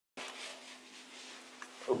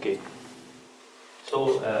Okay.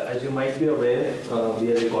 So, as you might be aware,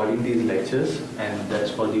 we are recording these lectures, and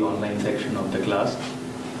that's for the online section of the class.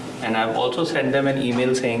 And I've also sent them an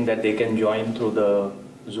email saying that they can join through the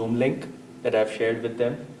Zoom link that I've shared with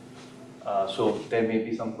them. So there may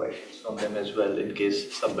be some questions from them as well in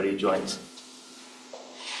case somebody joins.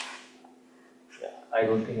 Yeah, I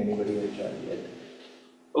don't think anybody has joined yet.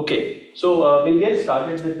 Okay, so we'll get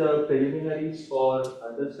started with the preliminaries for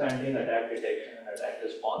understanding attack detection and attack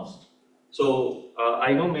response. So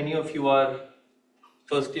I know many of you are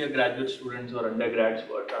first year graduate students or undergrads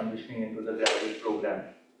who are transitioning into the graduate program.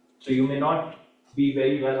 So you may not be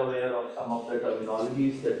very well aware of some of the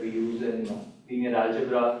terminologies that we use in linear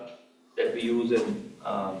algebra, that we use in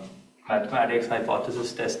mathematics,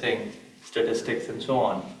 hypothesis testing, statistics, and so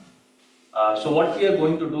on. So what we are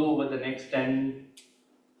going to do over the next 10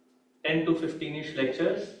 to 15-ish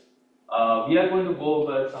lectures, we are going to go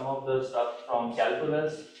over some of the stuff from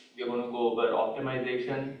calculus, we are going to go over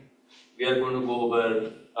optimization, we are going to go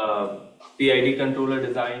over PID controller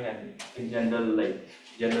design and in general, like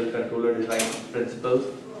general controller design principles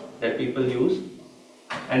that people use.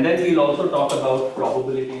 And then we'll also talk about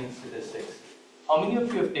probability and statistics. How many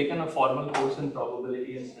of you have taken a formal course in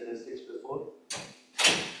probability and statistics before?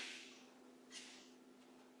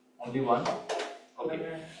 Only one?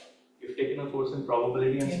 Okay. You've taken a course in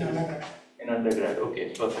probability and statistics? In undergrad. Okay,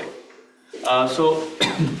 perfect. So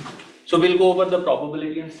we'll go over the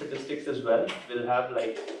probability and statistics as well. We'll have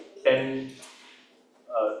like 3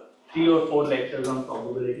 or 4 lectures on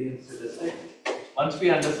probability and statistics. Once we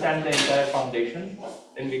understand the entire foundation,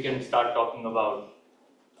 then we can start talking about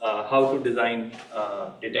how to design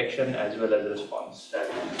detection as well as response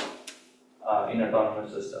strategies in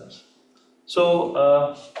autonomous systems. So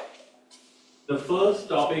the first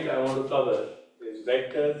topic I want to cover is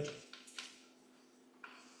vectors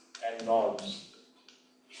and norms.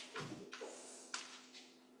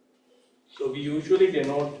 So we usually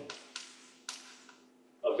denote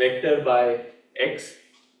a vector by x,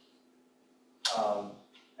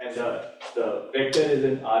 and the vector is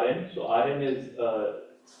in Rn. So Rn is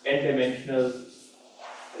n-dimensional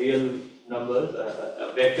real numbers,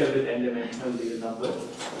 a vector with n-dimensional real numbers.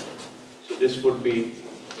 So this would be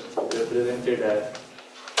represented as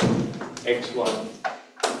x1,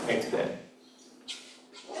 xn.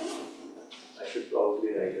 I should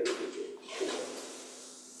probably write a little bit.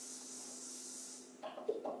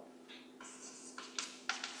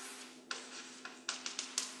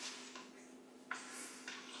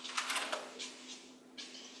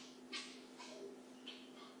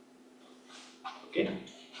 Okay,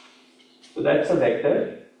 so that's a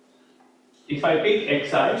vector. If I pick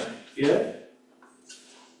xi here,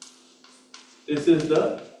 this is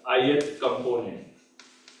the ith component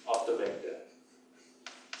of the vector.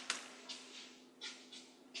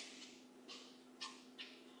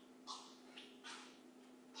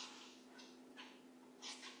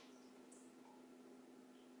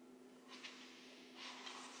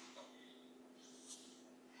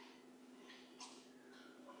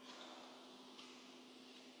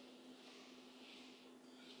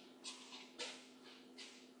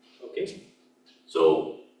 Okay,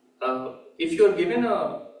 so if you are given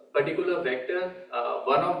a particular vector,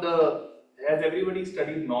 has everybody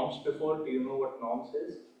studied norms before? Do you know what norms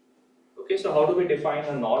is? Okay, so how do we define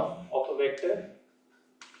a norm of a vector?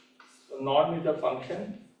 So norm is a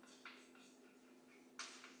function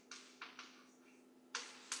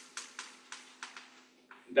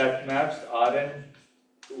that maps Rn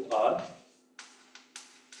to R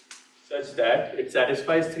such that it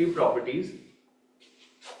satisfies 3 properties.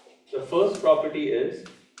 The first property is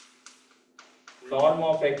norm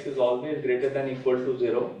of x is always greater than or equal to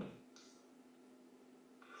 0,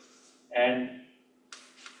 and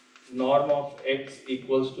norm of x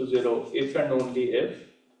equals to 0 if and only if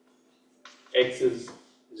x is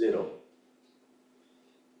 0.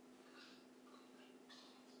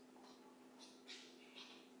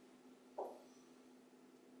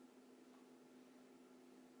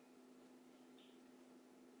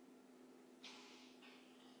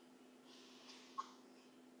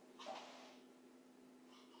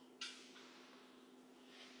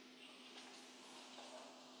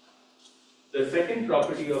 The second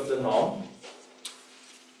property of the norm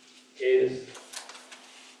is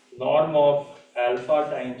norm of alpha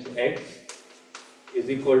times x is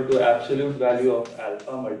equal to absolute value of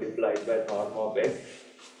alpha multiplied by norm of x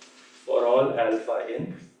for all alpha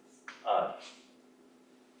in R.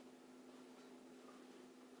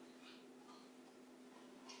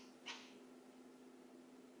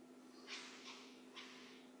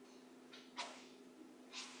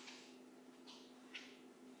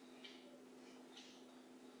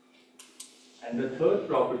 And the third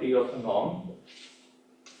property of a norm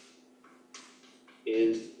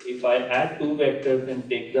is if I add two vectors and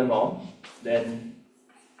take the norm, then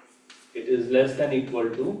it is less than equal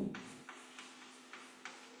to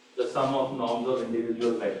the sum of norms of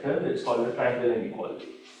individual vectors. It's called a triangle inequality.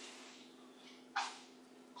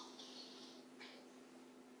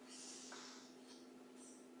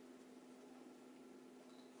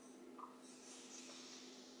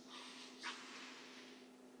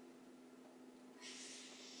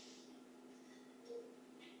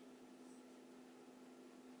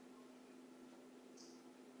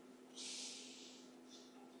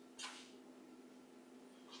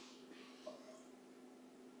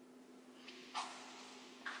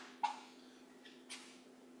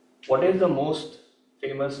 What is the most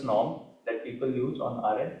famous norm that people use on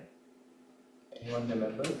Rn? Anyone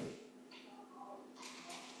remember?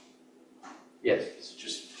 Yes, It's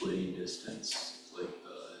just plane distance, like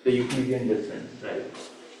the Euclidean distance, right?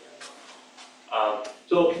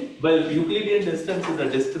 Well, Euclidean distance is a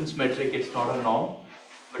distance metric, it's not a norm,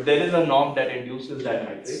 but there is a norm that induces that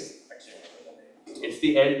metric. It's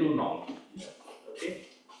the L2 norm. Okay?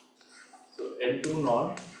 So L2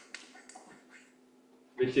 norm,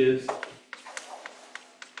 which is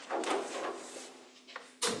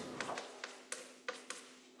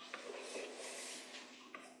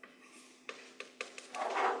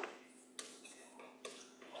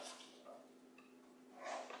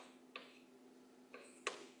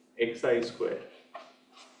xi squared.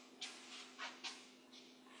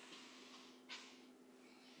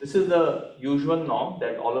 This is the usual norm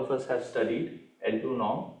that all of us have studied, L2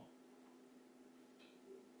 norm.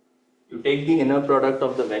 You take the inner product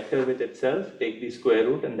of the vector with itself, take the square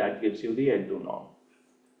root, and that gives you the L2 norm.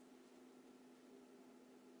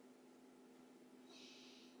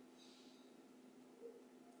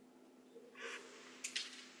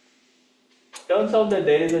 Turns out that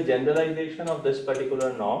there is a generalization of this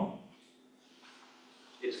particular norm.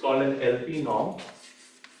 It's called an LP norm,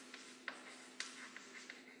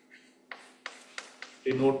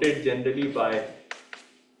 denoted generally by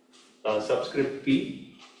subscript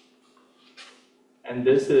P, and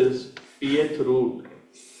this is pth root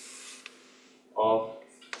of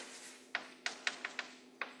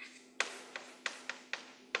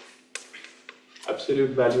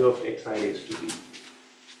absolute value of xi raised to b.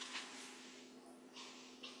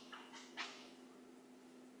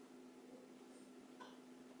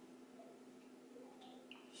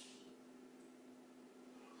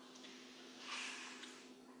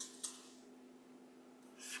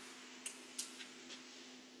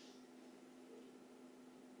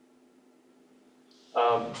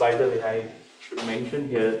 By the way, I should mention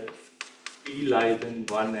here, P lies in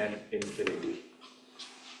 1 and infinity.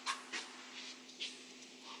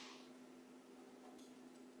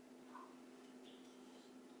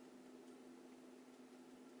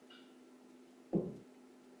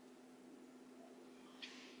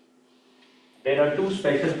 There are two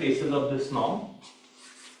special cases of this norm,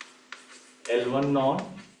 L1 norm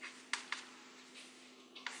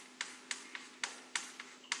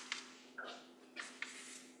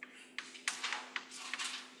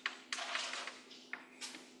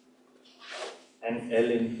and L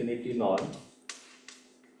infinity norm.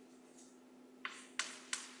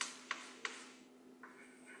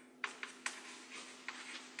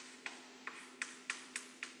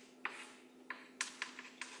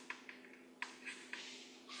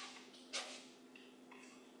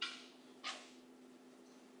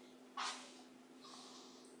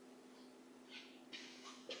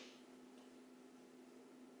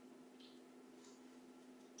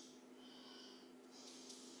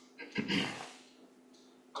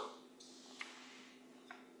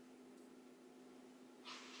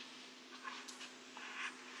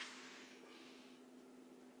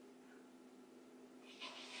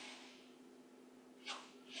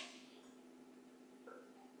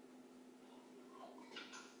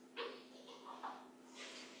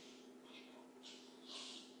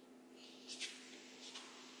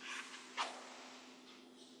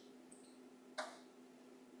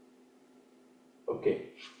 Okay.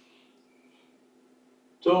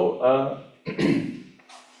 So,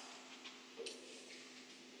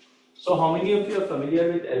 so how many of you are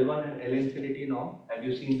familiar with L1 and L infinity norm? Have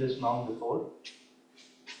you seen this norm before?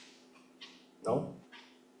 No?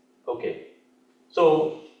 Okay.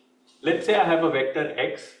 So, let's say I have a vector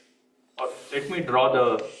x, or let me draw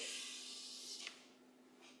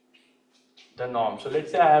the norm. So,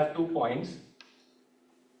 let's say I have 2 points.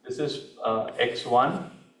 This is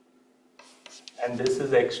x1 and this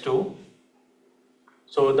is x2.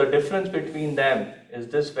 So, the difference between them is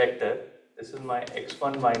this vector. this is my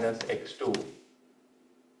x1 minus x2.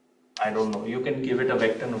 I don't know, you can give it a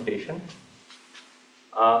vector notation.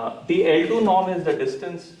 The L2 norm is the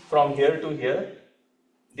distance from here to here.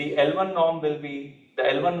 The L1 norm will be, the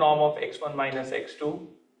L1 norm of x1 minus x2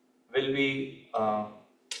 will be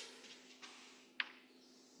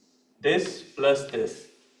this plus this.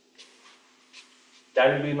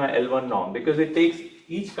 That will be my L1 norm, because it takes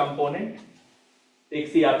each component,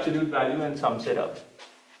 takes the absolute value and sums it up.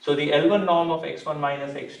 So the L1 norm of x1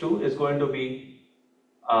 minus x2 is going to be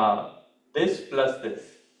this plus this.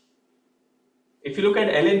 If you look at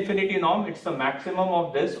L infinity norm, it's the maximum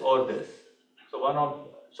of this or this.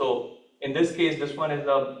 So in this case, this one is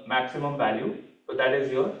the maximum value. So that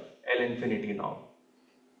is your L infinity norm.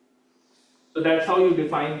 So that's how you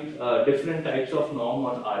define different types of norm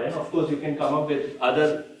on Rn. Of course, you can come up with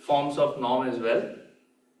other forms of norm as well,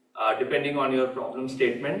 depending on your problem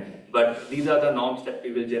statement. But these are the norms that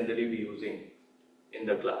we will generally be using in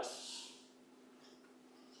the class.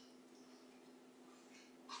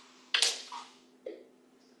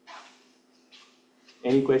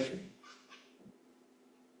 Any question?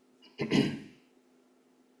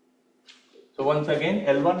 So once again,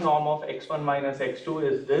 L1 norm of x1 minus x2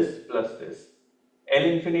 is this plus this. L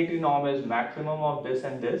infinity norm is maximum of this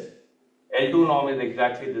and this. L2 norm is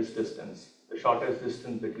exactly this distance, the shortest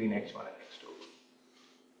distance between x1 and x2.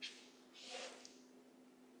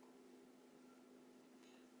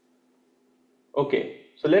 Okay,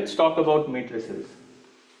 so let's talk about matrices.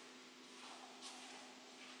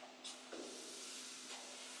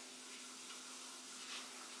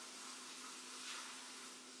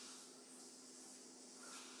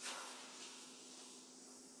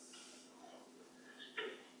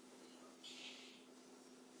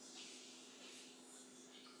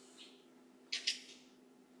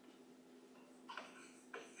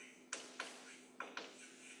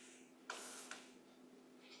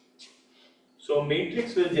 So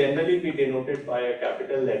matrix will generally be denoted by a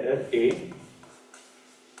capital letter A,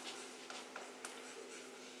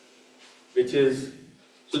 which is,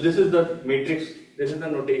 so this is the matrix, this is the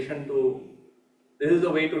notation to, this is the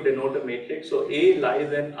way to denote a matrix. So A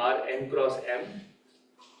lies in Rn cross M.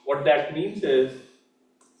 What that means is,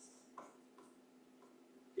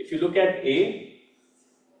 if you look at A,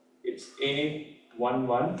 it's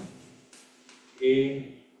A11,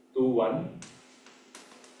 A21,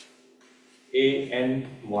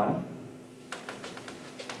 AN1,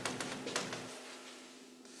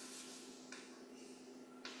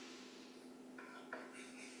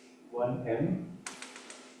 one M,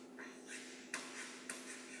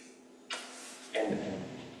 and M.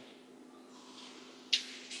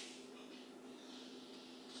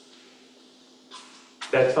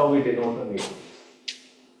 That's how we denote a matrix.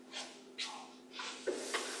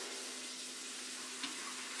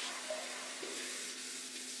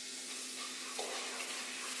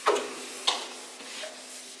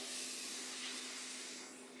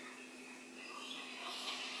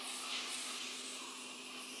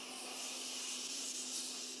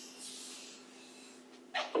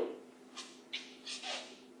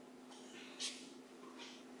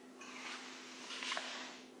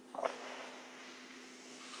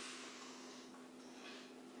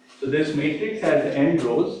 So this matrix has n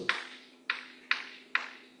rows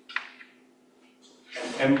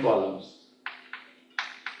and m columns.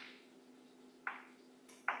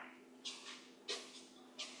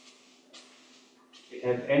 It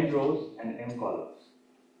has n rows and m columns.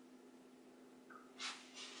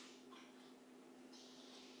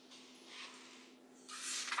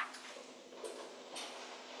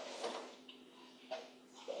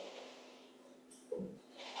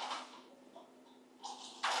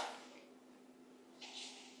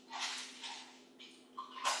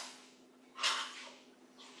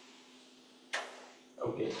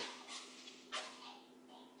 Okay.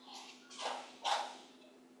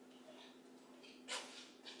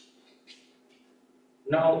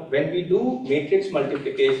 Now, when we do matrix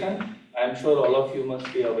multiplication, I am sure all of you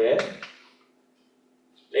must be aware.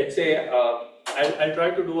 Let's say I'll try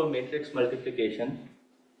to do a matrix multiplication.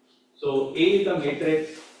 So A is a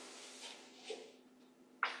matrix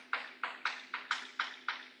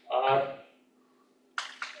R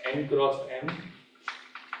n cross m.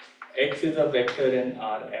 X is a vector in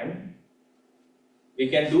Rm. We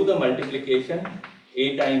can do the multiplication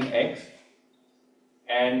A times X,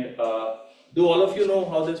 and do all of you know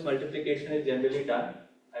how this multiplication is generally done?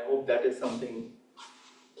 I hope that is something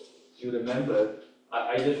you remember.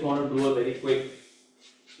 I just want to do a very quick,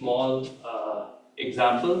 small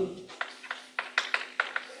example.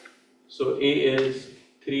 So A is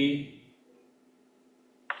 3,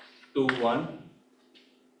 2, 1,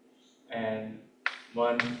 and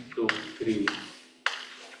 1, 2, 3,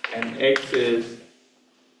 and x is,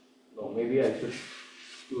 no, maybe I should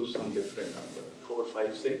use some different number, 4,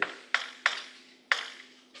 5, 6,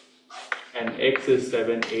 and x is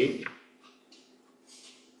 7, 8.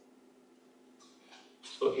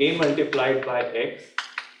 So a multiplied by x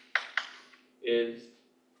is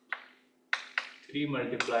 3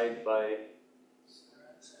 multiplied by,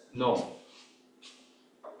 no,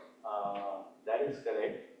 that is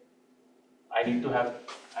correct. I need to have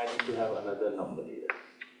another number here.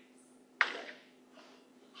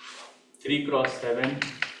 3 cross 7,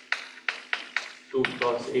 2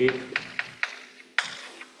 cross 8,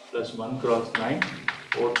 plus 1 cross 9,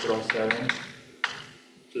 4 cross 7,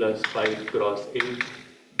 plus 5 cross 8,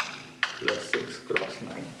 plus 6 cross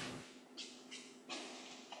 9.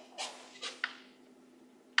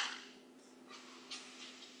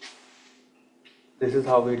 This is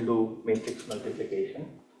how we do matrix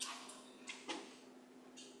multiplication.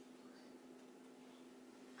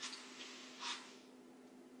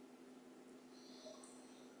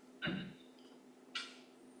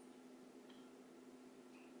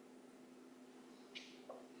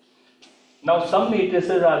 Now some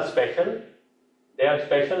matrices are special. They are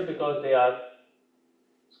special because they are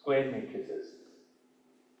square matrices.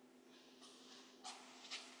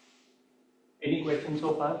 Any questions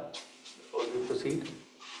so far before we proceed?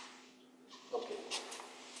 Okay.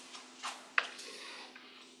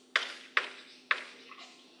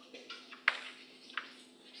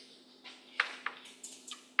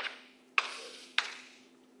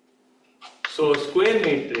 So square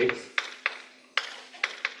matrix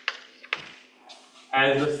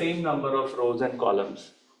has the same number of rows and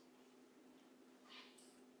columns.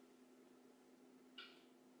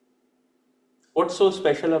 What's so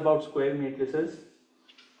special about square matrices?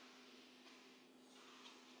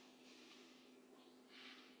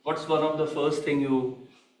 What's one of the first thing you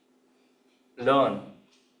learn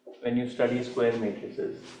when you study square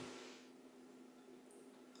matrices?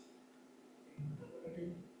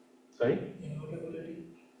 Sorry?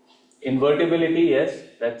 Invertibility, yes,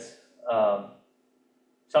 that's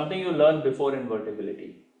something you learn before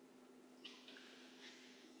invertibility.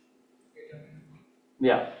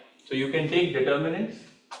 Yeah, so you can take determinants.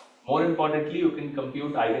 More importantly, you can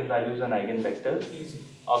compute eigenvalues and eigenvectors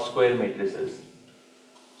of square matrices.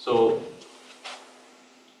 So,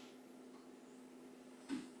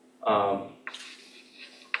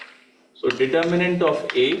 determinant of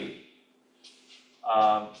A,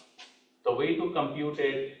 the way to compute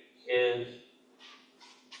it is,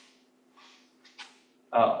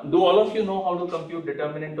 do all of you know how to compute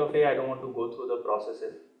determinant of A? I don't want to go through the process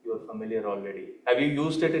if you're familiar already. Have you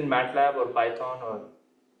used it in MATLAB or Python or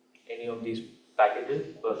any of these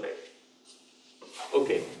packages? Perfect.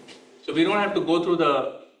 Okay, so we don't have to go through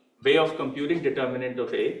the way of computing determinant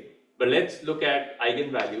of A, but let's look at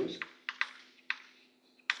eigenvalues.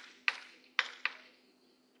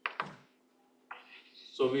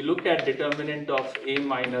 So we look at determinant of A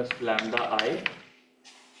minus lambda I.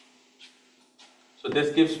 So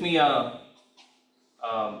this gives me a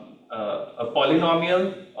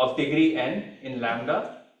polynomial of degree n in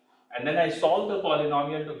lambda, and then I solve the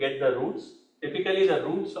polynomial to get the roots. Typically the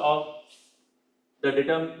roots of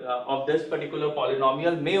of this particular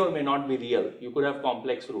polynomial may or may not be real. You could have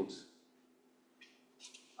complex roots.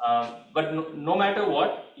 But no matter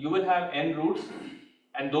what, you will have n roots,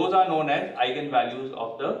 and those are known as eigenvalues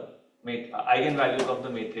of the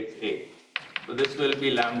matrix A. So this will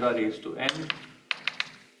be lambda raised to n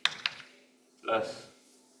plus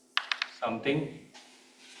something,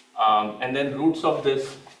 and then roots of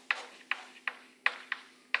this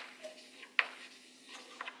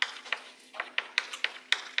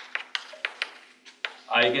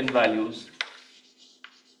eigenvalues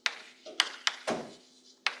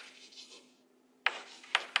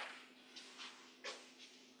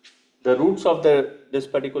the roots of this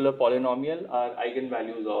particular polynomial are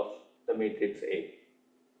eigenvalues of the matrix A.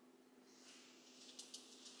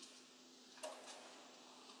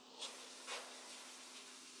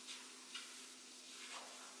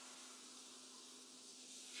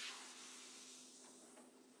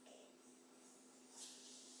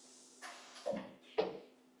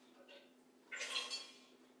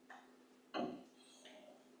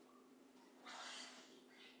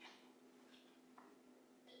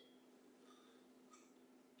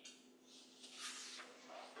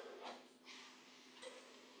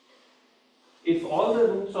 If all the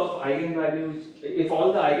roots of eigenvalues, if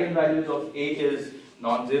all the eigenvalues of A is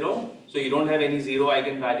non-zero, so you don't have any zero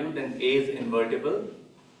eigenvalue, then A is invertible,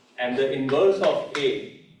 and the inverse of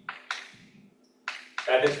A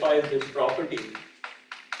satisfies this property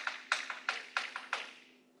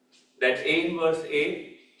that A inverse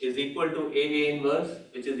A is equal to A inverse,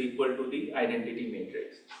 which is equal to the identity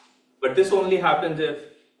matrix. But this only happens if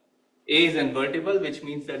A is invertible, which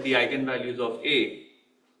means that the eigenvalues of A,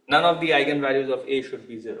 none of the eigenvalues of A should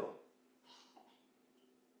be 0.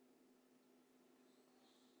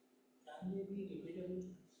 Can they be repeatable?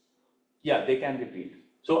 Yeah, they can repeat.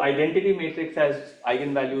 So identity matrix has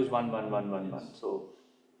eigenvalues 1, 1, 1, 1, 1. So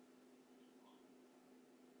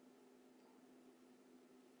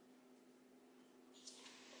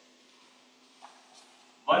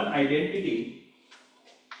one identity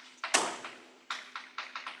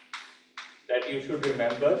that you should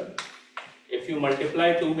remember, if you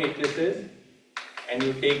multiply two matrices and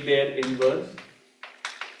you take their inverse,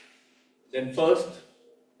 then first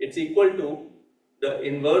it's equal to the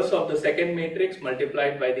inverse of the second matrix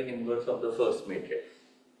multiplied by the inverse of the first matrix.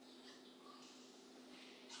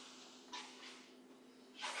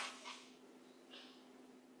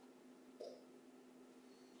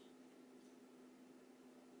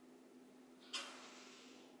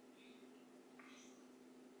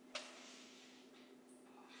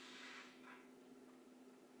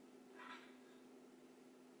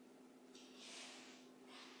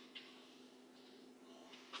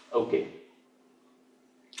 Okay.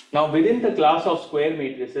 Now within the class of square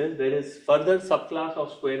matrices, there is further subclass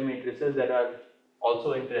of square matrices that are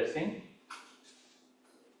also interesting.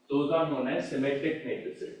 Those are known as symmetric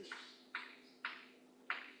matrices.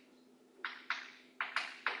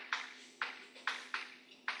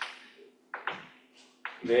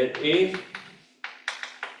 Where A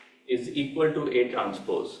is equal to A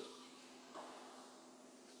transpose.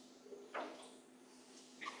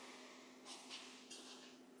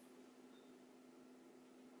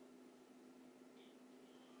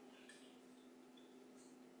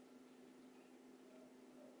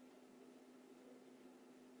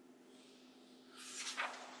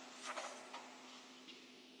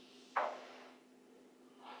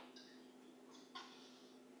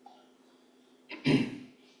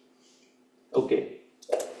 Okay.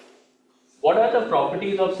 What are the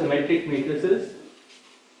properties of symmetric matrices?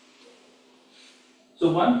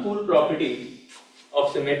 So one cool property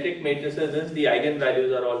of symmetric matrices is the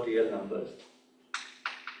eigenvalues are all real numbers.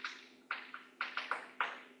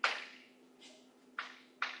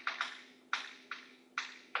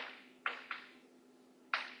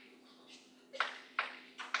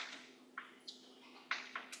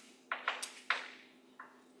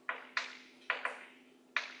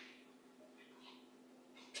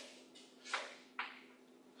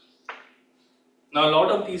 Now a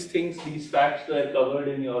lot of these things, these facts were covered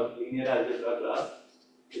in your linear algebra class,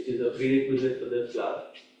 which is a prerequisite for this class.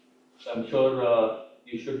 So I'm sure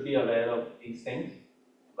you should be aware of these things.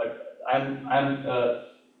 But I'm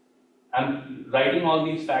writing all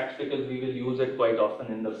these facts because we will use it quite often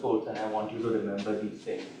in the course, and I want you to remember these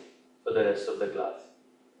things for the rest of the class,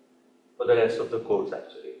 for the rest of the course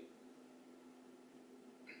actually.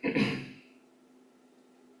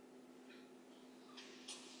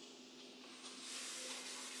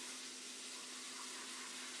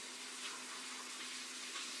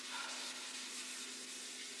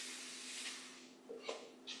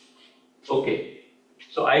 Okay,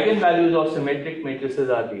 so eigenvalues of symmetric matrices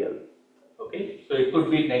are real. Okay, so it could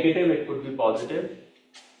be negative, it could be positive,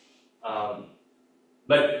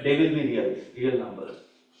 but they will be real numbers.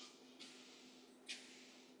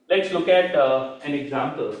 Let's look at an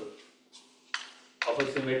example of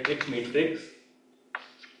a symmetric matrix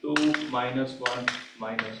 2 minus 1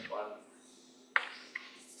 minus 1,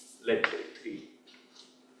 let's say 3.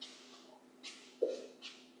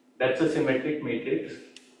 That's a symmetric matrix.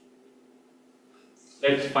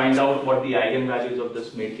 Let's find out what the eigenvalues of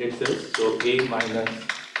this matrix is. So A minus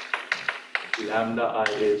lambda I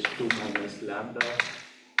is 2 minus lambda.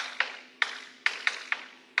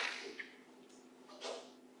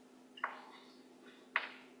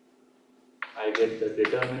 I get the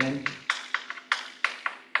determinant.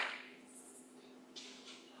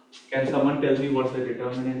 Can someone tell me what the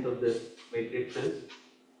determinant of this matrix is?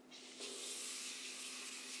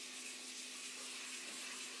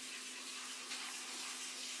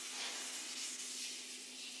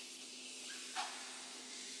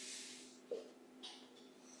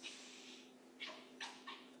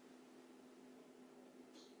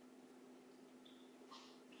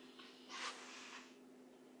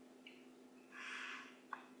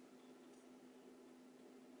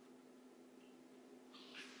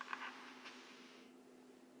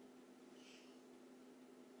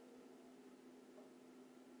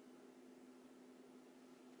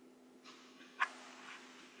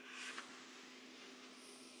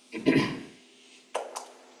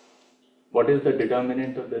 What is the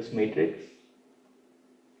determinant of this matrix?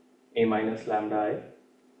 A minus lambda I.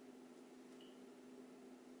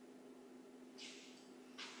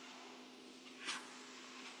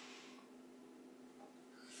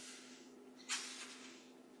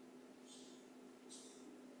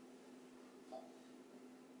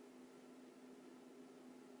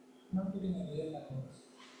 Not getting a real numbers.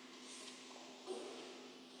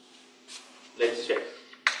 Let's check.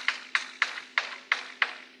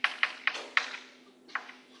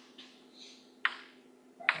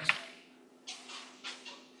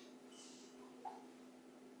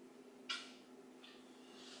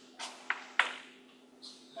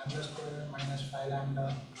 Lambda square minus 5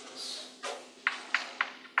 lambda plus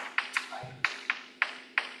 5.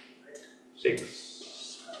 6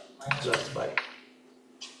 Minus plus 5.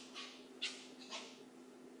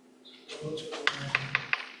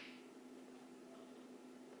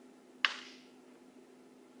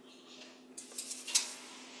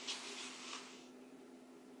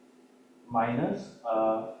 Minus,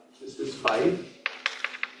 this is 5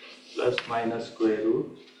 plus minus square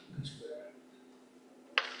root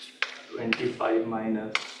 25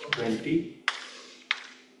 minus 20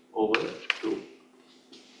 over 2.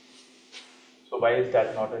 So why is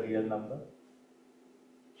that not a real number?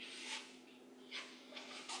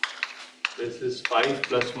 This is 5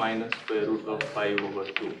 plus minus square root of 5 over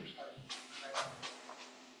 2.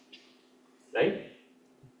 Right?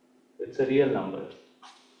 It's a real number.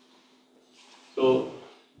 So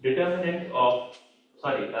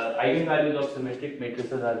eigenvalues of symmetric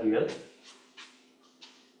matrices are real.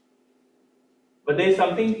 But there is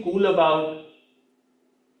something cool about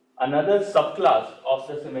another subclass of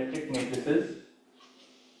the symmetric matrices,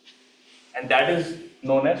 and that is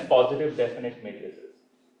known as positive definite matrices.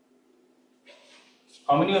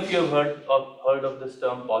 How many of you have heard of this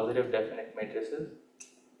term positive definite matrices?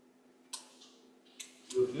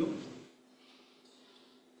 Few of you?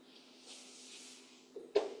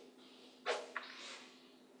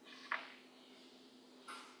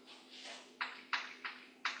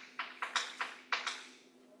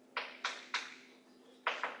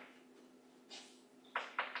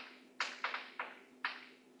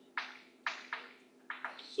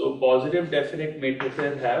 So positive definite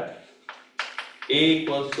matrices have A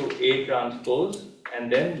equals to A transpose,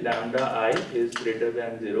 and then lambda I is greater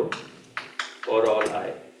than 0 for all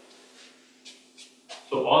I.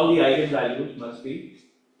 So all the eigenvalues must be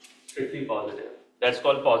strictly positive. That's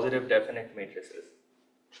called positive definite matrices.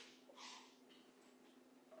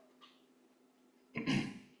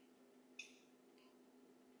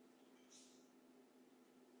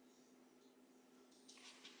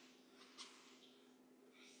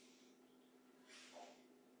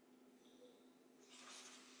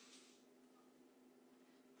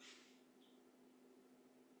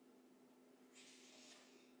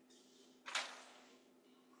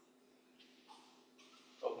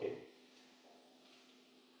 Okay.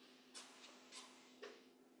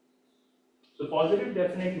 So positive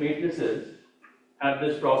definite matrices have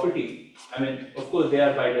this property. I mean, of course, they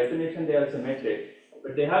are by definition they are symmetric,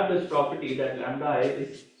 but they have this property that lambda I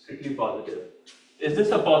is strictly positive. Is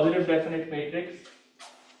this a positive definite matrix?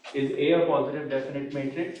 Is A a positive definite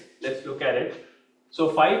matrix? Let's look at it. So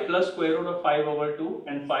 5 plus square root of 5 over 2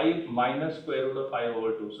 and 5 minus square root of 5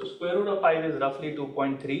 over 2. So square root of 5 is roughly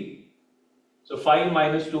 2.3. So 5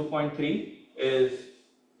 minus 2.3 is,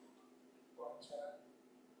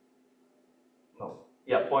 no,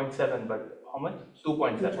 yeah, 0.7, but how much?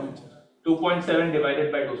 2.7. 2.7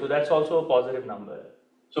 divided by 2. So that's also a positive number.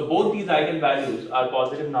 So both these eigenvalues are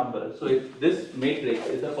positive numbers. So if this matrix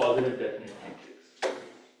is a positive definite matrix.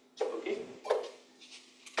 Okay.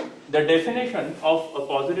 The definition of a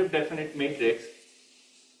positive definite matrix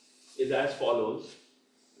is as follows.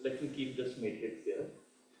 Let me keep this matrix here.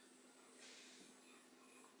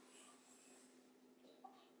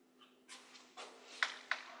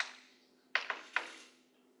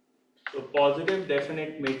 So positive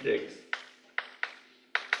definite matrix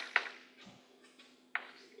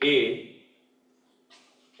A,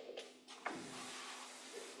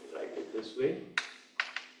 write it this way,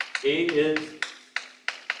 A is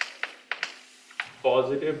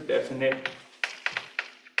positive definite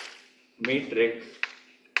matrix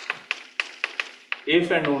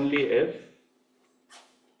if and only if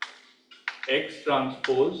X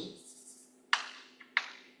transpose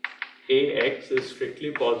AX is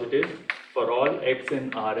strictly positive for all X in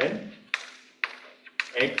Rn,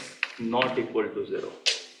 X not equal to 0.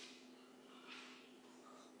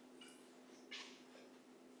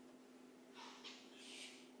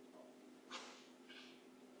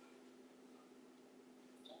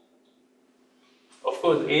 Of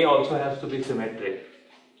course, A also has to be symmetric.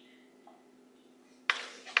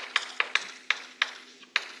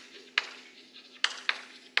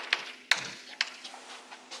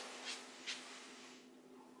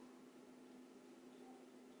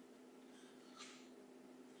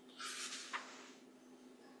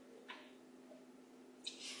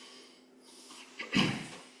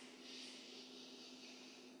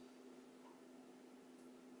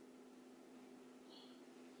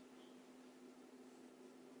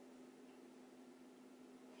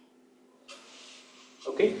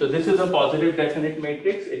 Okay, so this is a positive definite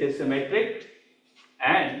matrix, it is symmetric,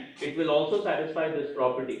 and it will also satisfy this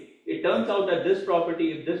property. It turns out that this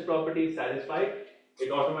property, if this property is satisfied,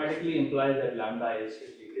 it automatically implies that lambda is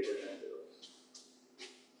strictly greater than 0.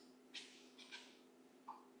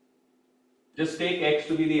 Just take x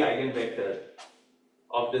to be the eigenvector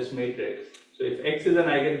of this matrix. So if x is an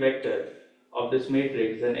eigenvector of this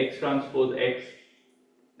matrix, then x transpose x,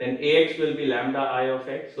 then Ax will be lambda I of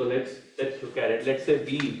x. So let's look at it. Let's say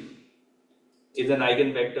B is an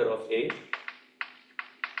eigenvector of A.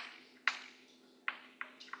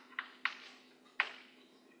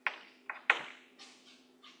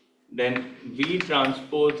 Then V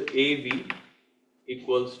transpose AV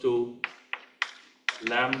equals to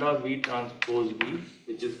lambda V transpose V,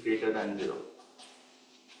 which is greater than 0.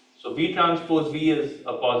 So V transpose V is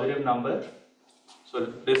a positive number. So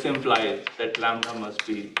this implies that lambda must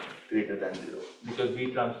be greater than 0 because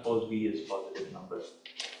V transpose V is positive number.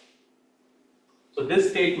 So this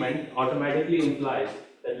statement automatically implies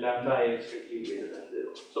that lambda is strictly greater than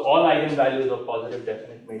 0. So all eigenvalues of positive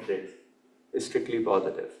definite matrix is strictly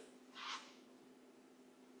positive.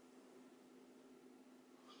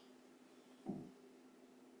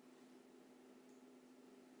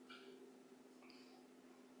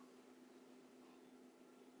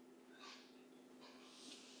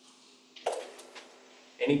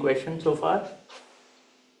 Any questions so far?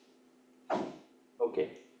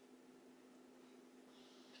 Okay.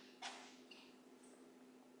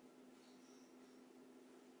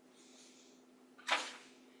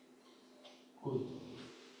 Cool.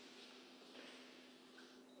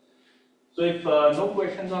 So if no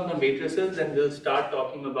questions on the matrices, then we'll start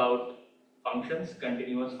talking about functions,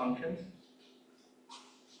 continuous functions.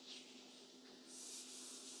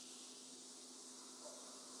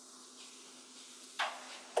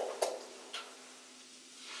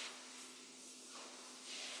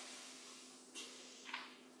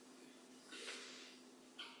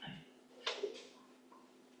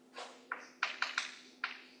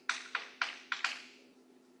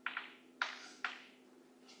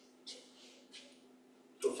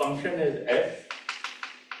 So function is f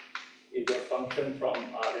is a function from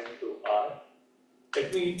Rn to R.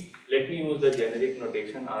 Let me use the generic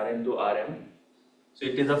notation Rn to Rm. So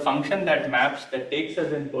it is a function that takes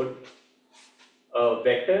as input a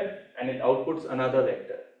vector and it outputs another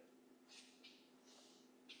vector.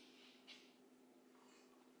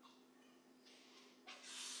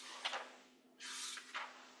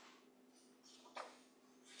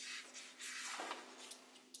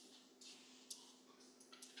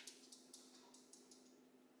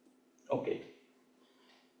 Okay.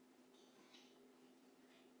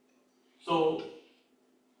 So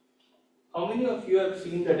how many of you have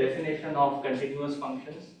seen the definition of continuous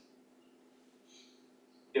functions?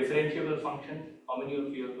 Differentiable function. How many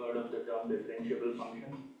of you have heard of the term differentiable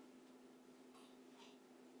function?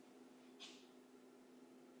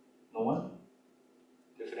 No one?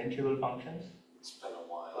 Differentiable functions? It's been a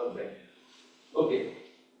while. Perfect. Okay.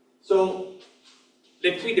 So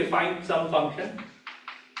let me define some function.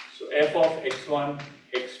 So f of x1,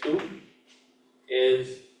 x2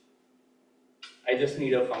 is, I just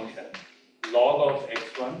need a function, log of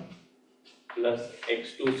x1 plus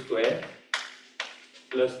x2 square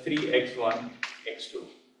plus 3x1 x2.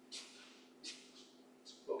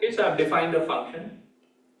 Okay, so I've defined a function.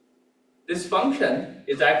 This function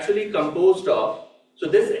is actually composed of, so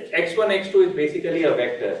this x1, x2 is basically a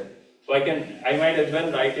vector. So I might as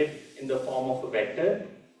well write it in the form of a vector.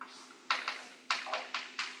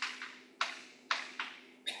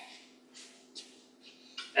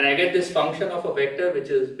 And I get this function of a vector, which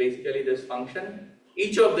is basically this function.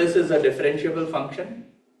 Each of this is a differentiable function.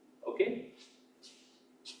 Okay.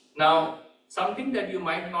 Now, something that you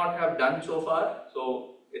might not have done so far,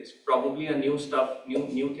 so it's probably a new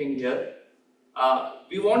thing here.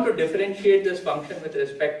 We want to differentiate this function with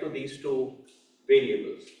respect to these two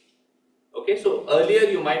variables. Okay, so earlier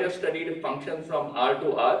you might have studied a function from R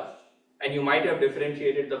to R, and you might have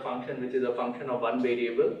differentiated the function which is a function of one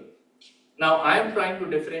variable. Now I am trying to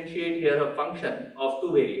differentiate here a function of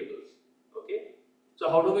two variables. Okay, So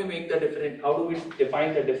how do we make the how do we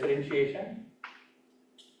define the differentiation?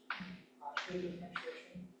 Partial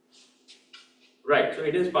differentiation. Right, so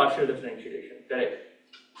it is partial differentiation, correct.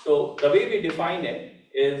 So the way we define it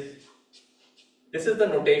is, this is the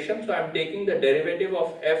notation, so I'm taking the derivative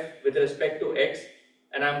of f with respect to x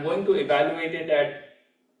and I'm going to evaluate it at,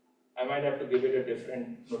 I might have to give it a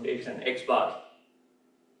different notation, x bar.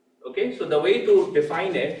 Okay, so the way to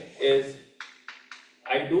define it is,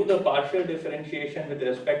 I do the partial differentiation with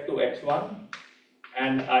respect to x1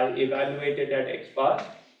 and I evaluate it at x bar,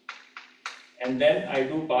 and then I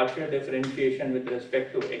do partial differentiation with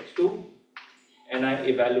respect to x2 and I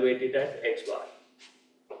evaluate it at x bar.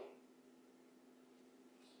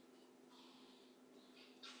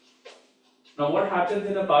 Now what happens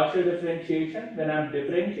in a partial differentiation? When I'm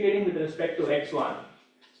differentiating with respect to x1,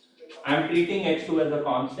 I'm treating x2 as a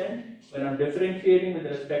constant. When I'm differentiating with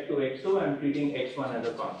respect to x2, I'm treating x1 as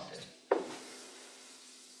a constant.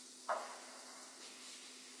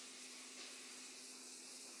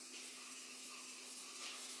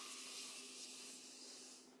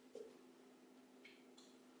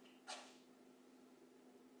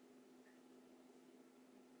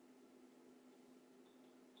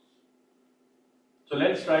 So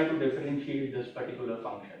let's try to differentiate this particular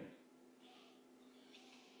function.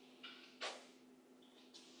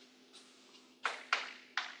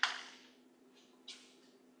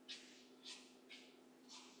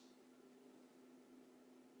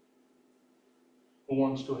 Who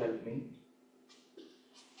wants to help me?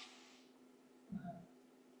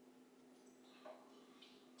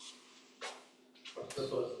 What's the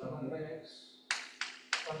first 1 one? by x.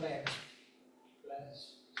 1 by x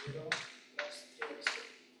plus 0 plus 3x.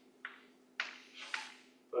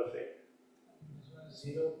 Perfect. And this one is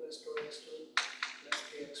 0 plus 2x2 plus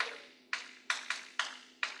 3x1.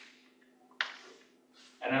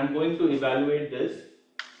 And I'm going to evaluate this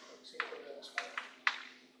It's equal to x1.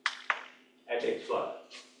 at x bar.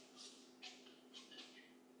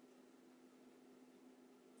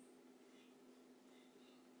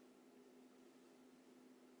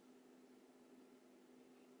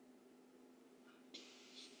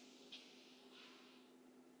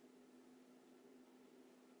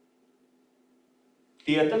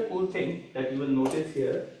 The other cool thing that you will notice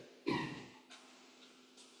here,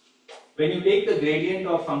 when you take the gradient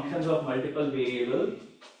of functions of multiple variables,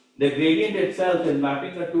 the gradient itself is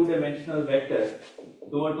mapping a two-dimensional vector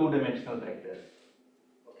to a two-dimensional vector.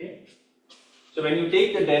 Okay? So when you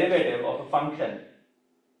take the derivative of a function,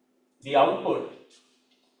 the output,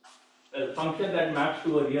 a function that maps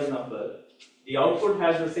to a real number, the output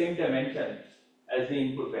has the same dimension as the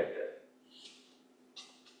input vector.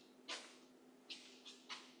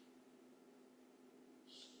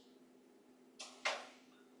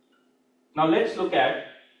 Now let's look at,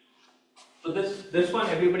 so this one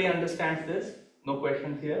everybody understands this, no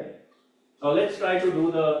questions here. Now let's try to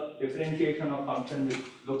do the differentiation of function which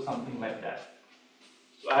looks something like that.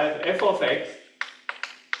 So I have f of x,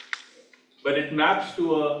 but it maps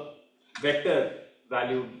to a vector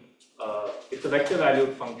valued, it's a vector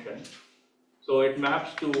valued function. So it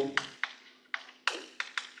maps to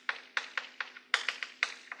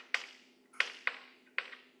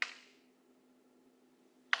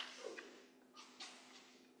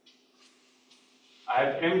I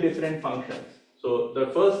have m different functions. So the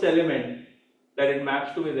first element that it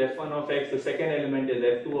maps to is f1 of x, the second element is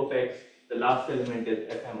f2 of x, the last element is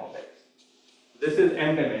fm of x. This is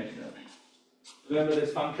m dimensional. Remember,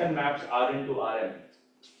 this function maps R into Rm.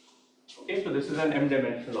 Okay, so this is an m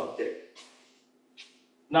dimensional object.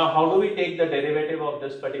 Now, how do we take the derivative of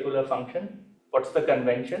this particular function? What's the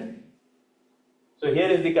convention? So here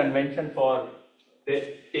is the convention for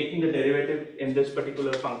taking the derivative in this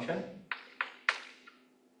particular function.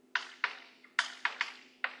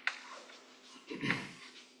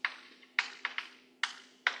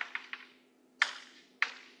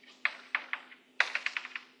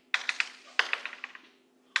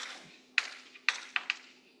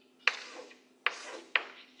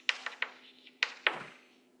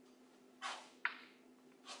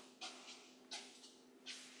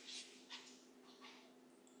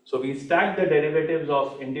 So we stack the derivatives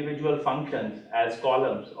of individual functions as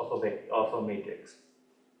columns of a matrix.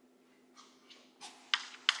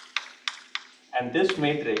 And this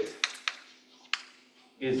matrix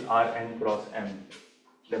is Rn cross m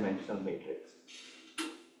dimensional matrix.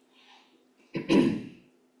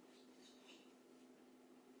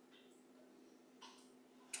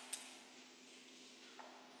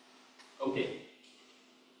 Okay.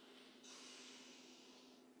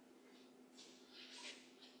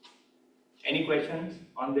 Any questions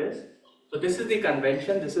on this? So this is the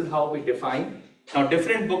convention, this is how we define Now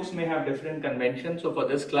different books may have different conventions. So for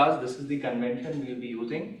this class, this is the convention we will be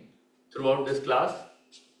using throughout this class,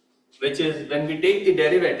 which is when we take the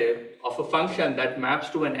derivative of a function that maps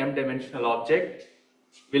to an m-dimensional object,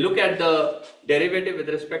 we look at the derivative with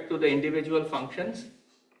respect to the individual functions,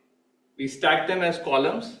 we stack them as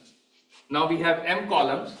columns. Now we have m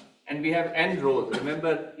columns and we have n rows.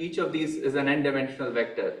 Remember, each of these is an n-dimensional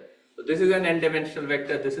vector. So this is an n-dimensional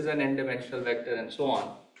vector, this is an n-dimensional vector, and so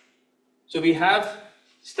on. So we have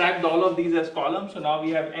stacked all of these as columns. So now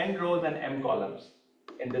we have n rows and m columns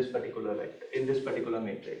in this particular vector, in this particular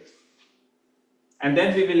matrix. And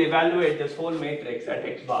then we will evaluate this whole matrix at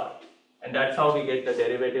x bar. And that's how we get the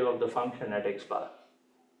derivative of the function at x bar.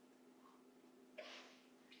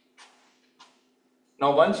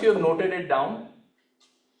 Now once you have noted it down,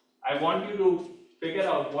 I want you to figure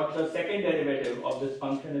out what the second derivative of this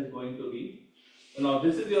function is going to be. So now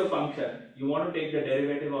this is your function. You want to take the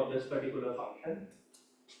derivative of this particular function.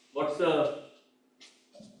 What's the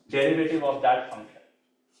derivative of that function?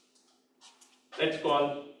 Let's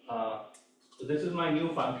call, so this is my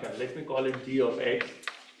new function. Let me call it g of x.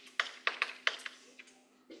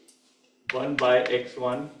 1 by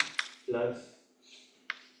x1 plus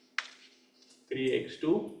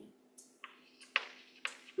 3x2,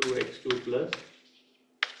 2x2 plus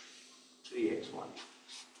 3x1.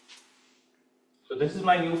 So this is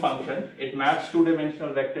my new function. It maps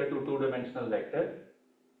two-dimensional vector to two-dimensional vector.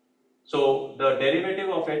 So the derivative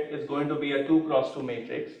of it is going to be a 2 cross 2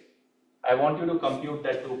 matrix. I want you to compute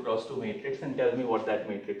that 2 cross 2 matrix and tell me what that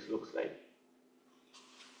matrix looks like.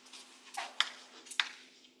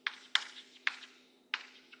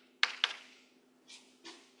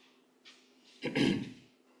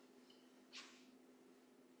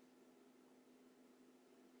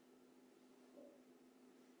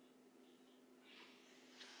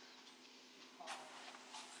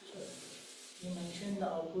 You mentioned the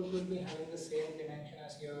output will be having the same dimension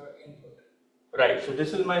as your input. Right, so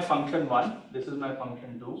this is my function 1, this is my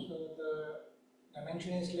function 2. So the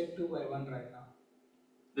dimension is like 2 by 1 right now.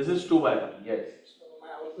 This is 2 by 1, yes. So my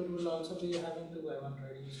output will also be having 2 by 1,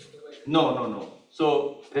 right? You said 2 by 2. No.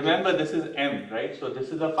 So remember, this is m, right? So this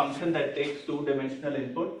is a function that takes two-dimensional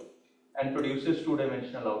input and produces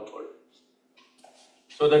two-dimensional output.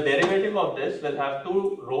 So the derivative of this will have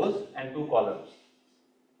 2 rows and 2 columns.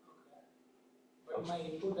 But my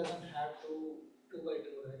input doesn't have 2 by 2,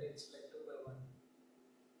 right? It's like 2 by 1.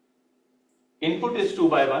 Input is 2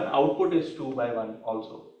 by 1, output is 2 by 1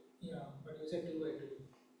 also. Yeah, but you said 2 by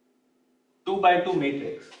 2. 2 by 2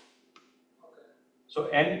 matrix. Okay. So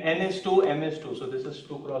n is 2, m is 2. So this is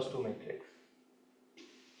 2 cross 2 matrix.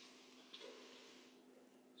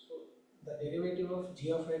 So the derivative of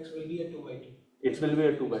g of x will be a 2 by 2. It will be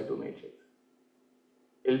a 2 by 2 matrix.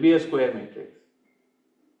 It will be a square matrix.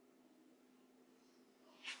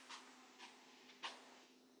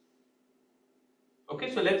 Okay,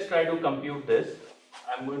 so let's try to compute this.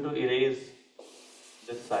 I'm going to erase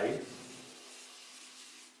this side.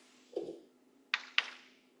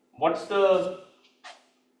 What's the,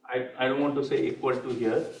 I don't want to say equal to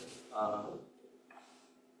here.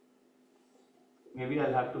 Maybe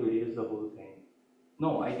I'll have to erase the whole thing.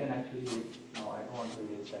 No, I can actually, no, I don't want to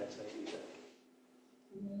erase that side either.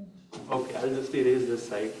 Okay, I'll just erase this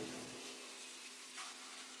side.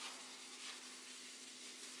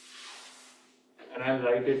 And I'll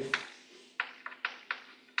write it.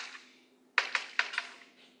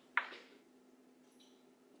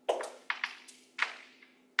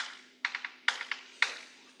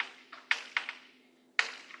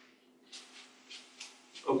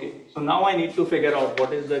 Okay, so now I need to figure out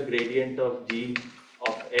what is the gradient of g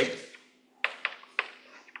of x.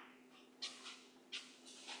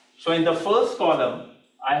 So in the first column,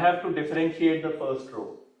 I have to differentiate the first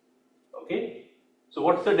row. Okay, so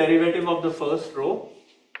what's the derivative of the first row?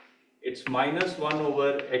 It's minus 1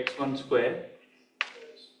 over x1 square,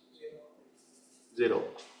 0.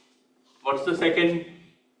 What's the second?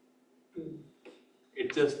 2.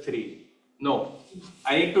 It's just 3. No,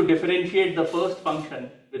 I need to differentiate the first function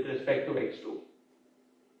with respect to x2.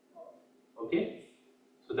 Okay,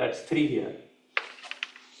 so that's 3 here.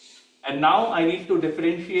 And now I need to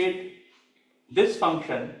differentiate this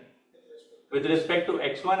function with respect to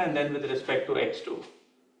x1 and then with respect to x2.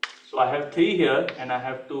 So I have 3 here and I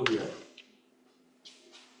have 2 here.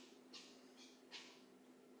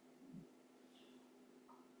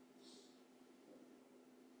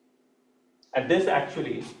 And this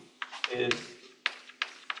actually is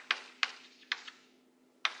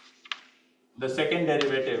the second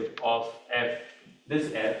derivative of f,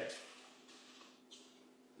 this f.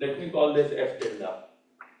 Let me call this f tilde.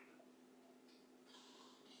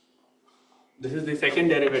 This is the second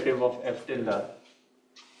derivative of f tilde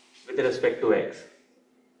with respect to x.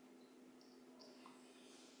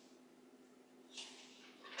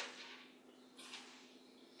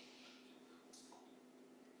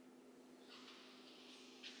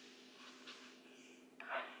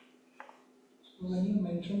 So when you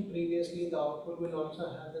mentioned previously the output will also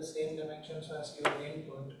have the same dimensions as your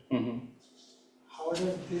input, how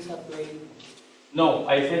does this apply? No,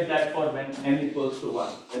 I said that for when n equals to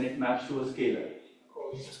 1, when it maps to a scalar.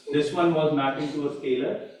 This one was mapping to a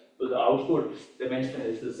scalar, so the output dimension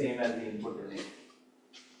is the same as the input dimension.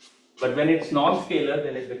 But when it's non-scalar,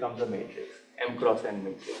 then it becomes a matrix, m cross n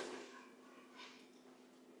matrix.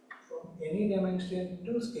 From any dimension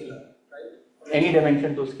to scalar, right? Any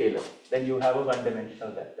dimension to scalar, then you have a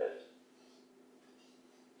one-dimensional vector.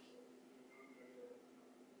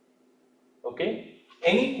 Okay?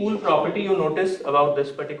 Any cool property you notice about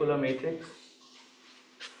this particular matrix?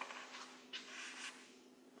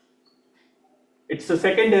 It's the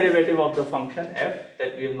second derivative of the function f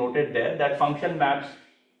that we have noted there. That function maps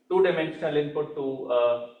two-dimensional input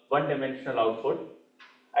to one-dimensional output.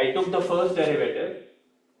 I took the first derivative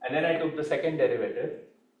and then I took the second derivative.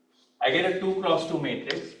 I get a 2 cross 2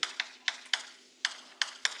 matrix.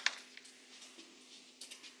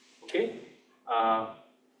 Okay.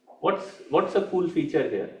 What's a cool feature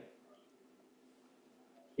there?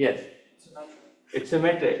 Yes. It's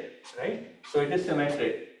symmetric, right? So it is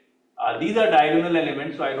symmetric. These are diagonal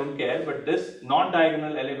elements, so I don't care, but this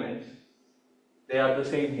non-diagonal elements, they are the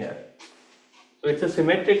same here. So it's a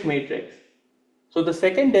symmetric matrix. So the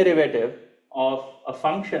second derivative of a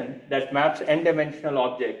function that maps n-dimensional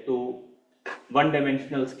object to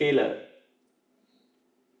one-dimensional scalar,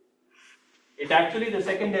 it actually, the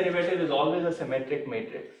second derivative is always a symmetric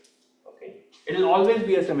matrix. Okay, it will always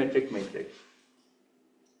be a symmetric matrix.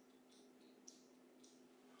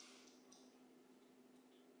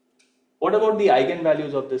 What about the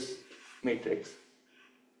eigenvalues of this matrix?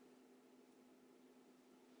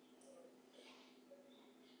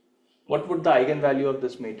 What would the eigenvalue of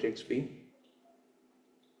this matrix be?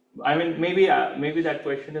 I mean, maybe that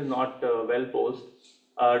question is not well posed.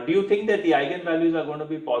 Do you think that the eigenvalues are going to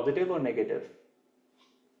be positive or negative?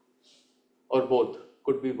 Or both?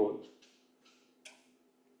 Could be both.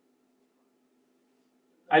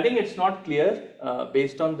 I think it's not clear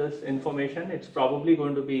based on this information. It's probably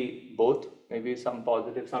going to be both. Maybe some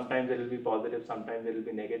positive, sometimes it will be positive, sometimes it will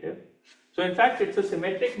be negative. So in fact, it's a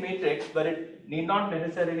symmetric matrix, but it need not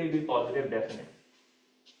necessarily be positive definite.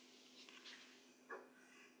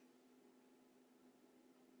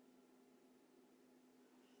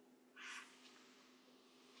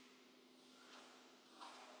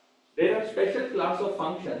 There are special class of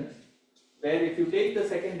functions where if you take the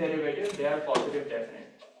second derivative, they are positive definite.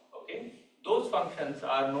 Okay, those functions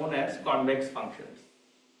are known as convex functions.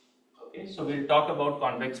 Okay, so we'll talk about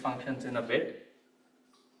convex functions in a bit.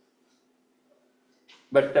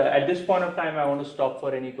 But at this point of time, I want to stop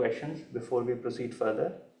for any questions before we proceed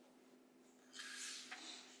further.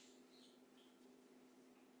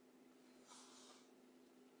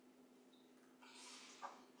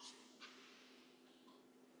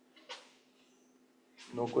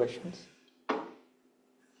 No questions?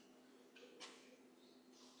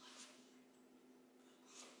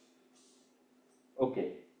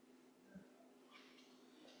 Okay.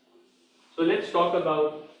 So let's talk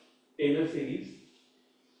about Taylor series.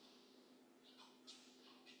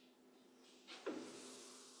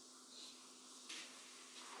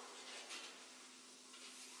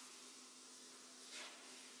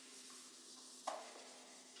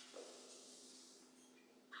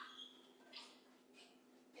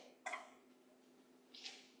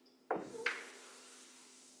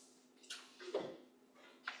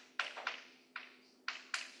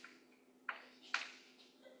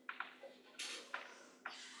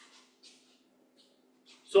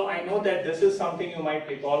 So I know that this is something you might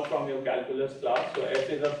recall from your calculus class. So f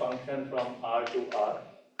is a function from R to R.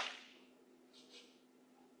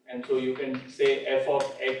 And so you can say f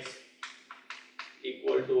of x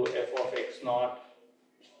equal to f of x naught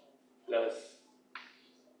plus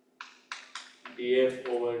df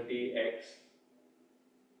over dx.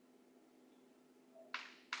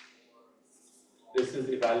 This is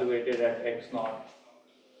evaluated at x naught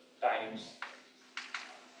times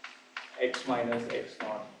x minus x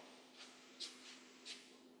naught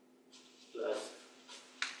plus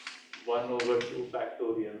 1 over 2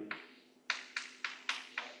 factorial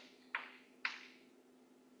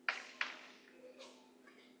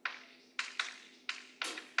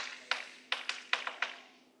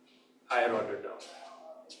higher order term.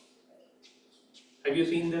 Have you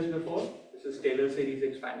seen this before? This is Taylor series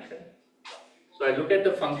expansion. So I look at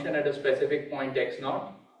the function at a specific point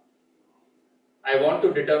x0. I want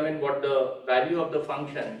to determine what the value of the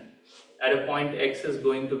function at a point x is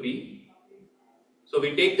going to be. So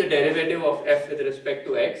we take the derivative of f with respect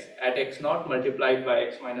to x at x0 multiplied by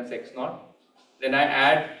x minus x0. Then I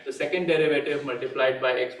add the second derivative multiplied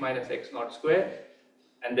by x minus x0 square,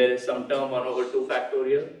 and there is some term 1 over 2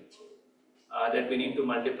 factorial that we need to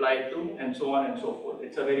multiply it to, and so on and so forth.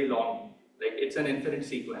 It's a very long, like it's an infinite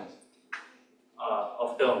sequence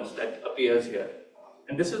of terms that appears here.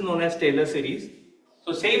 And this is known as Taylor series.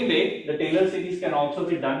 So same way, the Taylor series can also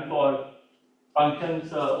be done for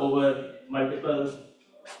functions over multiple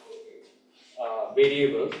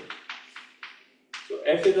variables. So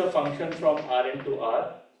f is a function from Rn to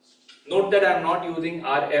R. Note that I am not using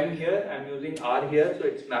Rm here, I am using R here, so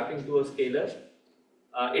it's mapping to a scalar.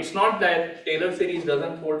 It's not that Taylor series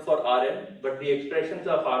doesn't hold for Rm, but the expressions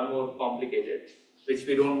are far more complicated, which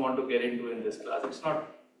we don't want to get into in this class.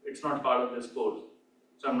 It's not part of this course,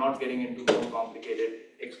 so I'm not getting into more complicated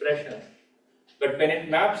expressions. But when it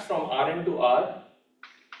maps from Rn to R,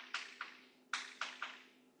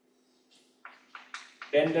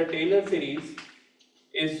 then the Taylor series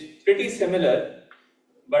is pretty similar,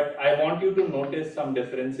 but I want you to notice some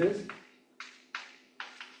differences.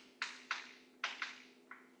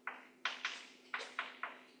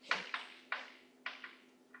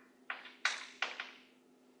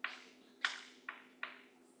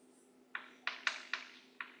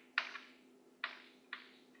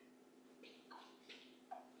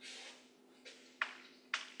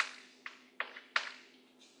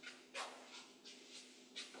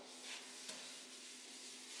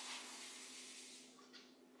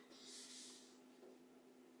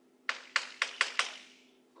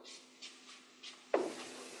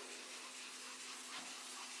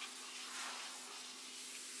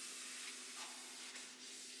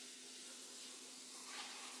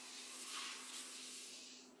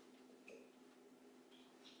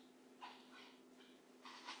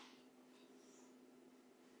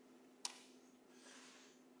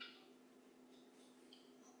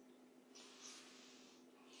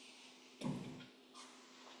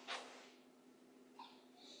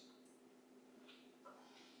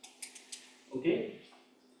 Okay,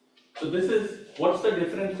 so this is what's the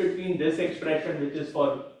difference between this expression, which is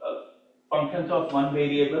for functions of one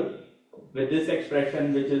variable, with this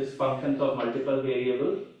expression, which is functions of multiple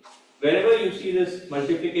variables. Wherever you see this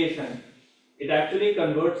multiplication, it actually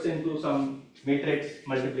converts into some matrix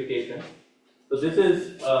multiplication. So this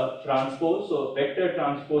is a transpose, so vector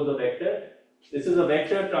transpose a vector. This is a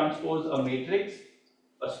vector transpose a matrix,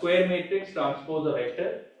 a square matrix transpose a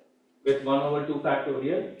vector with 1 over 2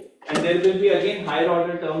 factorial. And there will be again higher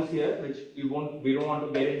order terms here, which we don't want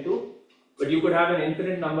to get into. But you could have an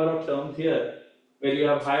infinite number of terms here, where you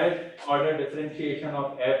have higher order differentiation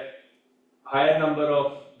of f, higher number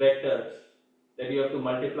of vectors that you have to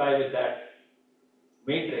multiply with that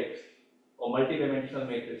matrix or multidimensional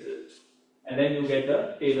matrices, and then you get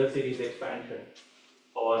the Taylor series expansion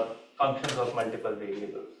for functions of multiple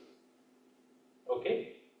variables.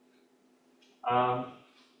 Okay.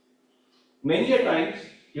 Many a times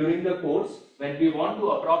during the course, when we want to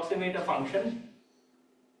approximate a function,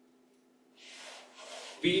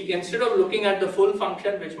 we, instead of looking at the full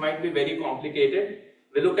function, which might be very complicated,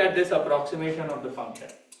 we look at this approximation of the function.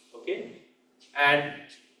 Okay, and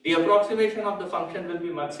the approximation of the function will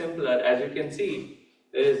be much simpler. As you can see,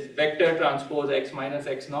 there is vector transpose x minus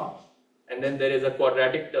x naught, and then there is a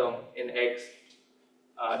quadratic term in x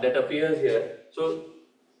that appears here. So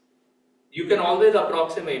you can always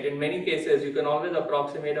approximate, in many cases you can always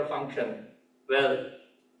approximate a function. Well,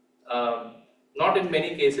 not in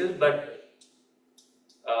many cases, but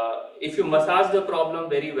if you massage the problem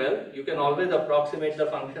very well, you can always approximate the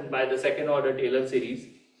function by the second order Taylor series,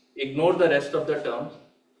 ignore the rest of the terms,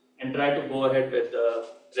 and try to go ahead with the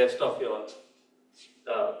rest of your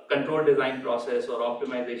control design process or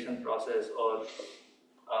optimization process or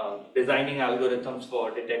designing algorithms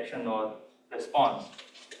for detection or response.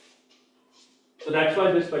 So that's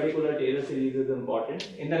why this particular Taylor series is important.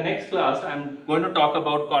 In the next class, I'm going to talk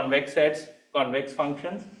about convex sets, convex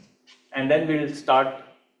functions, and then we'll start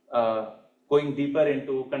going deeper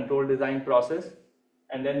into control design process,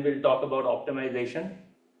 and then we'll talk about optimization,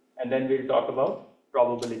 and then we'll talk about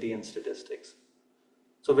probability and statistics.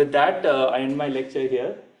 So with that, I end my lecture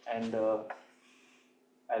here, and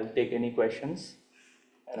I'll take any questions,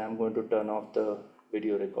 and I'm going to turn off the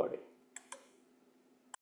video recording.